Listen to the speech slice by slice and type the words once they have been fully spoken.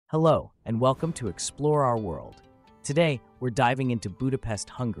Hello, and welcome to Explore Our World. Today, we're diving into Budapest,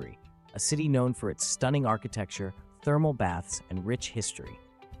 Hungary, a city known for its stunning architecture, thermal baths, and rich history.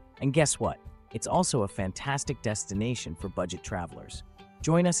 And guess what? It's also a fantastic destination for budget travelers.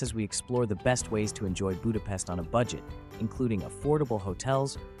 Join us as we explore the best ways to enjoy Budapest on a budget, including affordable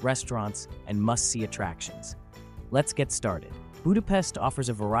hotels, restaurants, and must-see attractions. Let's get started. Budapest offers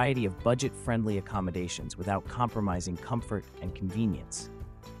a variety of budget-friendly accommodations without compromising comfort and convenience.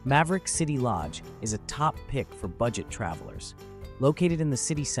 Maverick City Lodge is a top pick for budget travelers. Located in the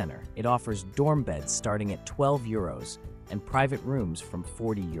city center, it offers dorm beds starting at €12 and private rooms from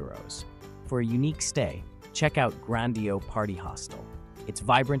 €40. For a unique stay, check out Grandio Party Hostel. It's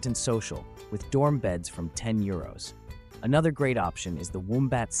vibrant and social, with dorm beds from €10. Another great option is the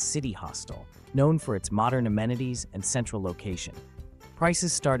Wombat City Hostel, known for its modern amenities and central location.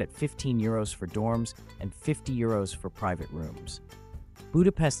 Prices start at €15 for dorms and €50 for private rooms.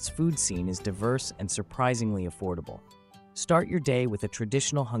 Budapest's food scene is diverse and surprisingly affordable. Start your day with a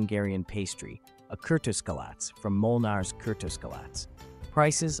traditional Hungarian pastry, a kurtoszkalács from Molnár's Kurtoszkalács.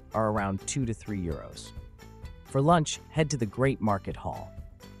 Prices are around €2 to €3. For lunch, head to the Great Market Hall.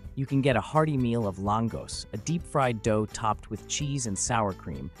 You can get a hearty meal of langos, a deep-fried dough topped with cheese and sour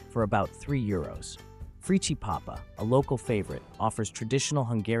cream, for about €3. Frici Papa, a local favorite, offers traditional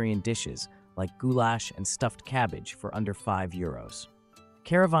Hungarian dishes like goulash and stuffed cabbage for under €5.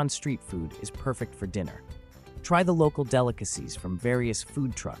 Caravan street food is perfect for dinner. Try the local delicacies from various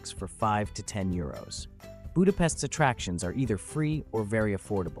food trucks for €5 to €10. Budapest's attractions are either free or very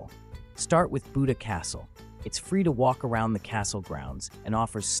affordable. Start with Buda Castle. It's free to walk around the castle grounds and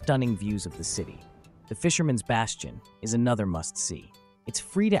offers stunning views of the city. The Fisherman's Bastion is another must-see. It's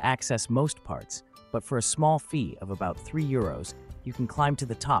free to access most parts, but for a small fee of about €3, you can climb to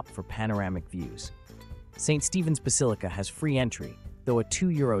the top for panoramic views. St. Stephen's Basilica has free entry, though a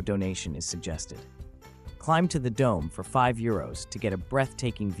 €2 donation is suggested. Climb to the dome for €5 to get a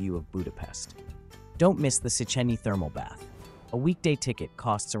breathtaking view of Budapest. Don't miss the Széchenyi thermal bath. A weekday ticket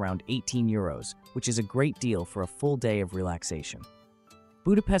costs around €18, which is a great deal for a full day of relaxation.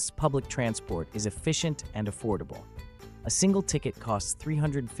 Budapest's public transport is efficient and affordable. A single ticket costs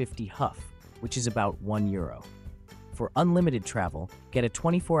 350 HUF, which is about €1. For unlimited travel, get a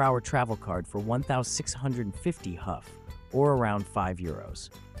 24-hour travel card for 1,650 HUF, or around €5.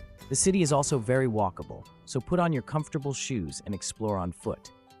 The city is also very walkable, so put on your comfortable shoes and explore on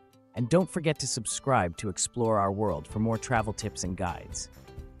foot. And don't forget to subscribe to Explore Our World for more travel tips and guides.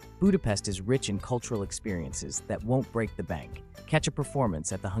 Budapest is rich in cultural experiences that won't break the bank. Catch a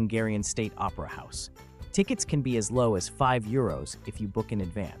performance at the Hungarian State Opera House. Tickets can be as low as €5 if you book in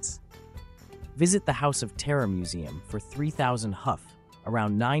advance. Visit the House of Terror Museum for 3,000 HUF,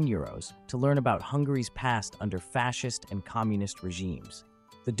 around €9, to learn about Hungary's past under fascist and communist regimes.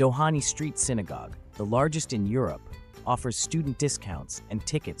 The Dohány Street Synagogue, the largest in Europe, offers student discounts and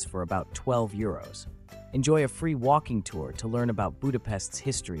tickets for about €12. Enjoy a free walking tour to learn about Budapest's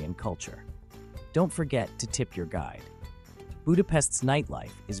history and culture. Don't forget to tip your guide. Budapest's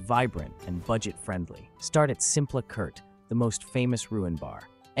nightlife is vibrant and budget-friendly. Start at Simpla Kert, the most famous ruin bar.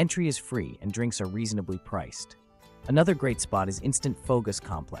 Entry is free and drinks are reasonably priced. Another great spot is Instant Focus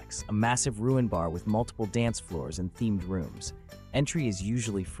Complex, a massive ruin bar with multiple dance floors and themed rooms. Entry is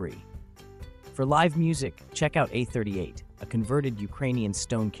usually free. For live music, check out A38, a converted Ukrainian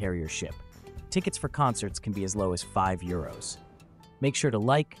stone carrier ship. Tickets for concerts can be as low as €5. Make sure to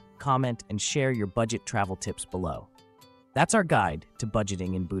like, comment, and share your budget travel tips below. That's our guide to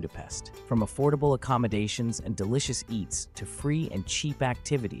budgeting in Budapest. From affordable accommodations and delicious eats to free and cheap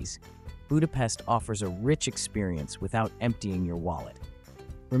activities, Budapest offers a rich experience without emptying your wallet.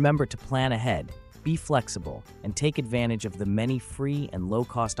 Remember to plan ahead, be flexible, and take advantage of the many free and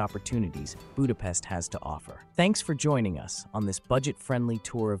low-cost opportunities Budapest has to offer. Thanks for joining us on this budget-friendly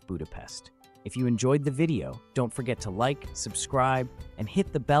tour of Budapest. If you enjoyed the video, don't forget to like, subscribe, and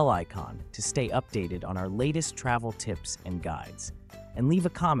hit the bell icon to stay updated on our latest travel tips and guides. And leave a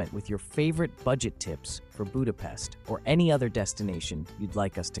comment with your favorite budget tips for Budapest or any other destination you'd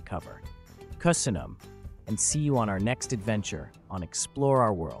like us to cover. Köszönöm, and see you on our next adventure on Explore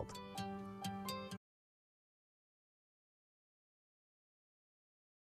Our World.